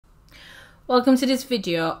Welcome to this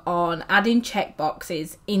video on adding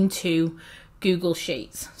checkboxes into Google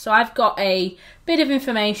Sheets. So I've got a bit of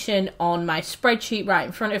information on my spreadsheet right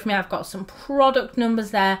in front of me. I've got some product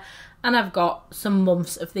numbers there and I've got some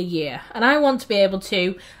months of the year. And I want to be able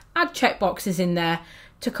to add checkboxes in there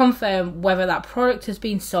to confirm whether that product has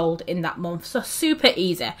been sold in that month. So super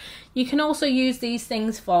easy. You can also use these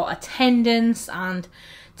things for attendance and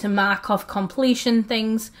to mark off completion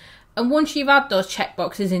things. And once you've had those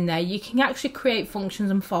checkboxes in there, you can actually create functions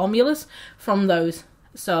and formulas from those.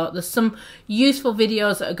 So there's some useful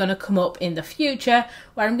videos that are going to come up in the future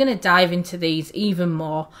where I'm going to dive into these even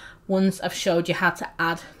more once I've showed you how to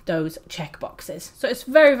add those checkboxes. So it's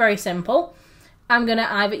very, very simple. I'm going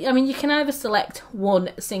to you can either select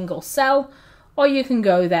one single cell or you can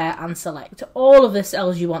go there and select all of the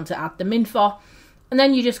cells you want to add them in for. And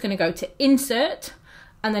then you're just going to go to Insert.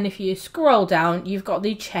 And then if you scroll down, you've got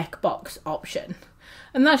the checkbox option.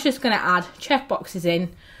 And that's just going to add checkboxes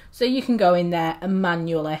in. So you can go in there and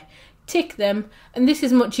manually tick them. And this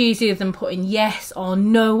is much easier than putting yes or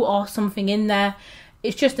no or something in there.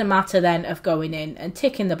 It's just a matter then of going in and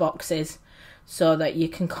ticking the boxes so that you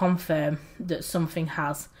can confirm that something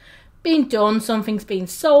has been done, something's been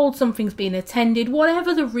sold, something's been attended,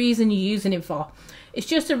 whatever the reason you're using it for. It's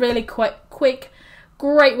just a really quick,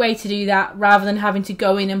 great way to do that rather than having to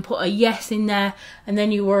go in and put a yes in there and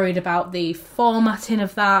then you're worried about the formatting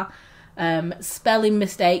of that, spelling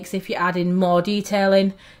mistakes if you're adding more detail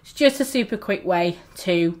in. It's just a super quick way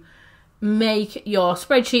to make your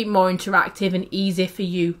spreadsheet more interactive and easy for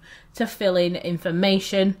you to fill in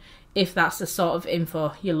information if that's the sort of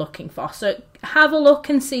info you're looking for. So have a look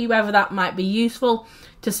and see whether that might be useful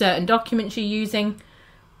to certain documents you're using.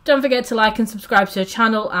 Don't forget to like and subscribe to the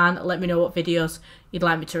channel and let me know what videos you'd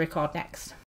like me to record next.